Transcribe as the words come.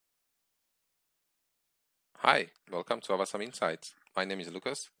Hi, welcome to Avasam Insights. My name is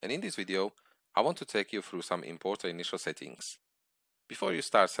Lucas, and in this video, I want to take you through some important initial settings. Before you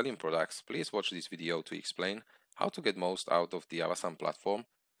start selling products, please watch this video to explain how to get most out of the Avasam platform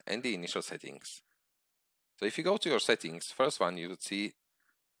and the initial settings. So if you go to your settings, first one you would see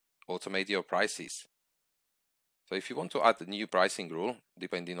automate your prices. So if you want to add a new pricing rule,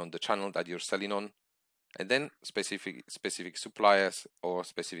 depending on the channel that you're selling on, and then specific suppliers or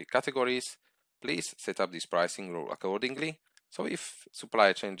specific categories, please set up this pricing rule accordingly. So if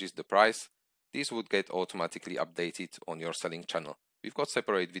supplier changes the price, this would get automatically updated on your selling channel. We've got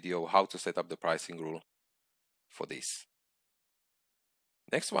separate video how to set up the pricing rule for this.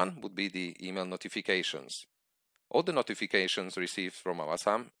 Next one would be the email notifications. All the notifications received from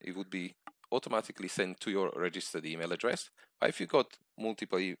Avasam, it would be automatically sent to your registered email address. But if you got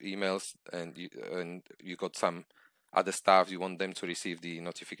multiple emails and you got some other staff, you want them to receive the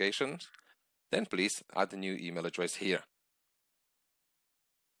notifications, then please add a new email address here.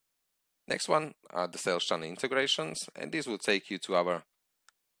 Next one are the sales channel integrations, and this will take you to our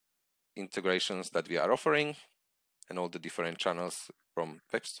integrations that we are offering and all the different channels from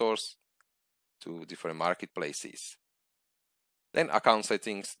web stores to different marketplaces. Then account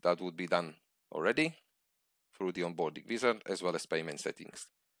settings, that would be done already through the onboarding wizard, as well as payment settings.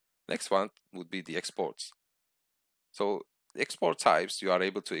 Next one would be the exports. So the export types you are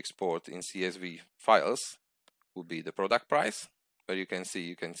able to export in CSV files would be the product price, where you can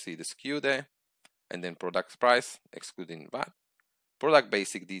see the SKU there, and then product price excluding VAT, product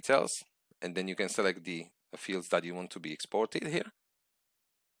basic details, and then you can select the fields that you want to be exported here,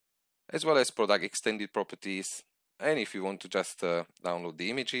 as well as product extended properties. And if you want to just download the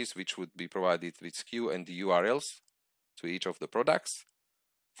images, which would be provided with SKU and the URLs to each of the products,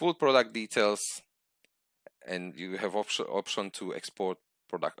 full product details, and you have option to export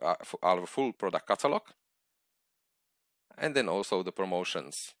our full product catalog, and then also the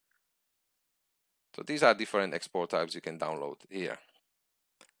promotions. So these are different export types you can download here.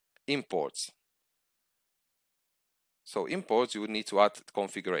 Imports. So imports, you would need to add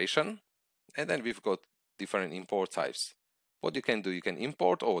configuration, and then we've got different import types. What you can do, you can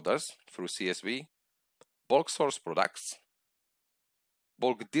import orders through CSV, bulk source products,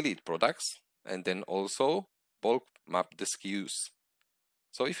 bulk delete products, and then also bulk map the SKUs.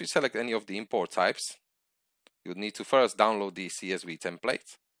 So if you select any of the import types, you need to first download the CSV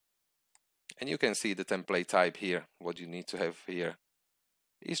template, and you can see the template type here. What you need to have here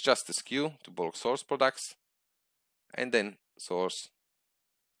is just the SKU to bulk source products, and then source,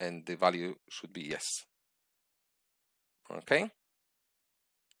 and the value should be yes. Okay.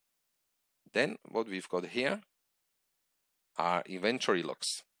 Then what we've got here are inventory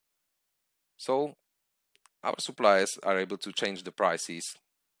logs. So our suppliers are able to change the prices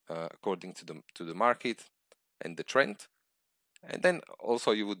according to the market and the trend, and then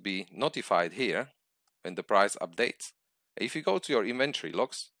also you would be notified here when the price updates. If you go to your inventory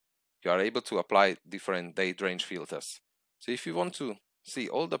logs, you are able to apply different date range filters. So if you want to see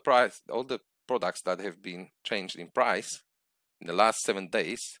all the products that have been changed in price in the last 7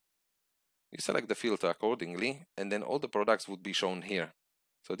 days, you select the filter accordingly, and then all the products would be shown here.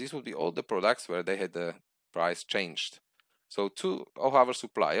 So this would be all the products where they had the price changed. So 2 of our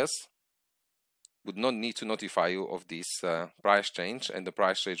suppliers would not need to notify you of this price change, and the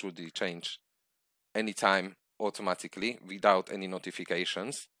price change would be changed anytime automatically without any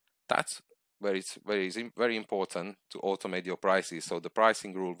notifications. That's where it's very important to automate your prices, so the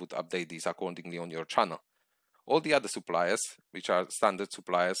pricing rule would update these accordingly on your channel. All the other suppliers, which are standard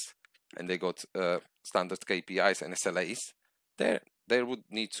suppliers, and they got standard KPIs and SLAs, they would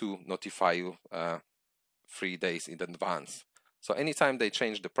need to notify you 3 days in advance. So anytime they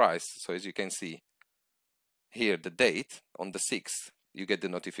change the price, so as you can see here, the date on the 6th, you get the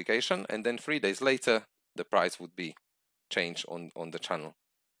notification, and then 3 days later, the price would be changed on the channel.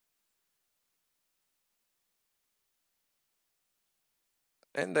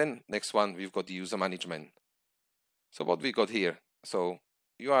 And then next one, we've got the user management. So what we got here, so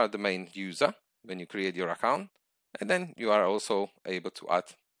you are the main user when you create your account, and then you are also able to add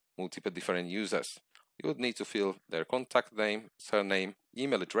multiple different users. You would need to fill their contact name, surname,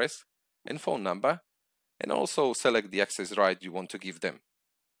 email address, and phone number, and also select the access right you want to give them.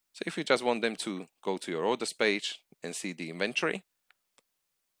 So if you just want them to go to your orders page and see the inventory,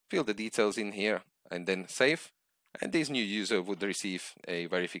 fill the details in here and then save, and this new user would receive a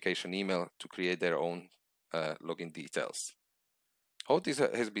verification email to create their own login details. Hope this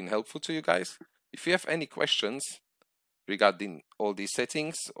has been helpful to you guys. If you have any questions regarding all these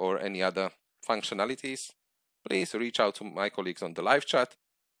settings or any other functionalities, please reach out to my colleagues on the live chat.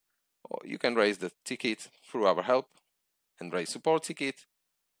 or you can raise the ticket through our help and raise support ticket,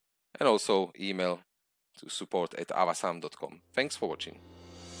 and also email to support@avasam.com. Thanks for watching.